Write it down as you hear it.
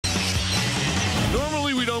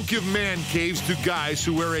we don't give man caves to guys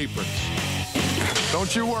who wear aprons.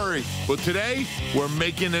 Don't you worry. But today, we're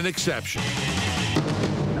making an exception.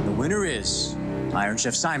 And the winner is Iron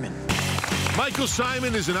Chef Symon. Michael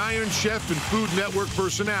Symon is an Iron Chef and Food Network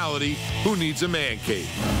personality who needs a man cave.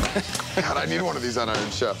 God, I need one of these on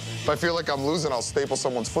Iron Chef. If I feel like I'm losing, I'll staple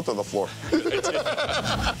someone's foot to the floor.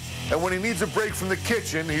 And when he needs a break from the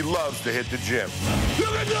kitchen, he loves to hit the gym. You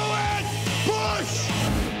can do it! Push!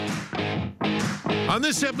 On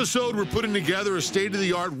this episode, we're putting together a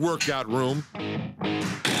state-of-the-art workout room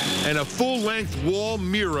and a full-length wall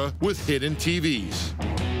mirror with hidden TVs.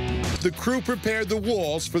 The crew prepared the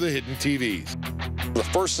walls for the hidden TVs. The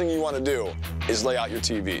first thing you want to do is lay out your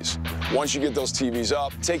TVs. Once you get those TVs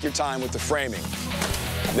up, take your time with the framing.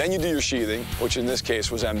 Then you do your sheathing, which in this case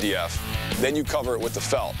was MDF. Then you cover it with the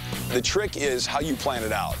felt. The trick is how you plan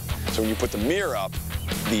it out. So when you put the mirror up,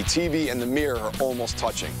 the TV and the mirror are almost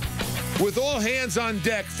touching. With all hands on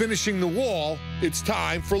deck finishing the wall, it's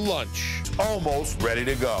time for lunch. Almost ready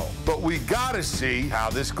to go. But we gotta see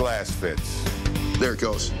how this glass fits. There it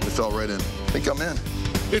goes. It fell right in. I think I'm in.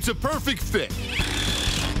 It's a perfect fit.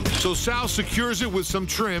 So Sal secures it with some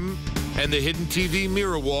trim, and the hidden TV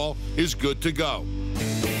mirror wall is good to go.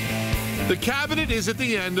 The cabinet is at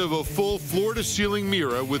the end of a full floor-to-ceiling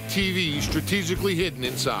mirror with TV strategically hidden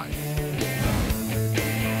inside.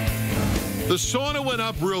 The sauna went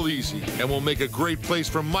up real easy and will make a great place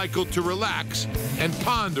for Michael to relax and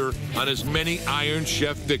ponder on his many Iron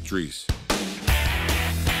Chef victories.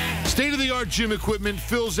 State-of-the-art gym equipment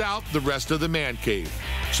fills out the rest of the man cave,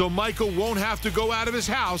 so Michael won't have to go out of his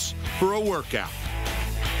house for a workout.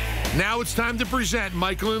 Now it's time to present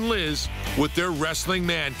Michael and Liz with their wrestling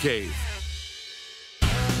man cave.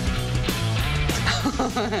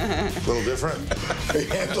 A little different.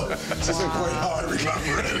 This isn't quite how I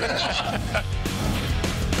remember it.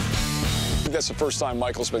 That's the first time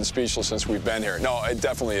Michael's been speechless since we've been here. No, it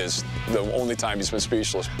definitely is the only time he's been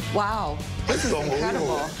speechless. Wow, this is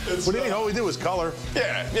incredible. What do you mean? All we did was color.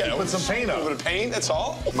 Yeah. Put some paint up. A little bit of paint, that's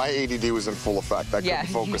all. My ADD was in full effect. I couldn't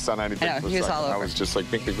focus on anything. I know, for a he was second. all over. I was just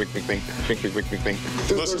like, pink, pink, pink, pink, pink, pink, pink, pink, pink.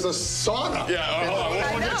 Dude, there's a sauna.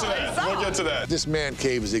 Yeah, we'll get to that. We'll get to that. This man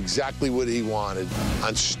cave is exactly what he wanted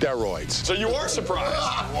on steroids. So you are surprised.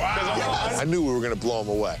 Wow. I knew we were going to blow him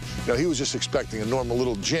away. You know, he was just expecting a normal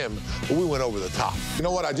little gym, but we went over the top. You know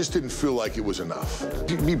what? I just didn't feel like it was enough.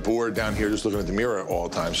 You'd be bored down here just looking at the mirror all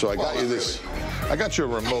the time, so I got you this. I got you a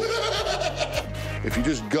remote. If you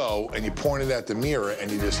just go and you point it at the mirror and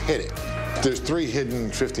you just hit it. There's 3 hidden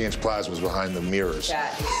 50-inch plasmas behind the mirrors.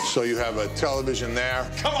 Yeah. So you have a television there,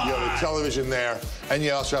 Come on. you have a television there, and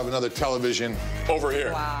you also have another television Over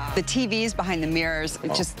here. Wow. The TVs behind the mirrors,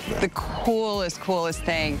 just the coolest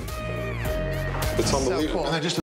thing. It's unbelievable. So cool. And then just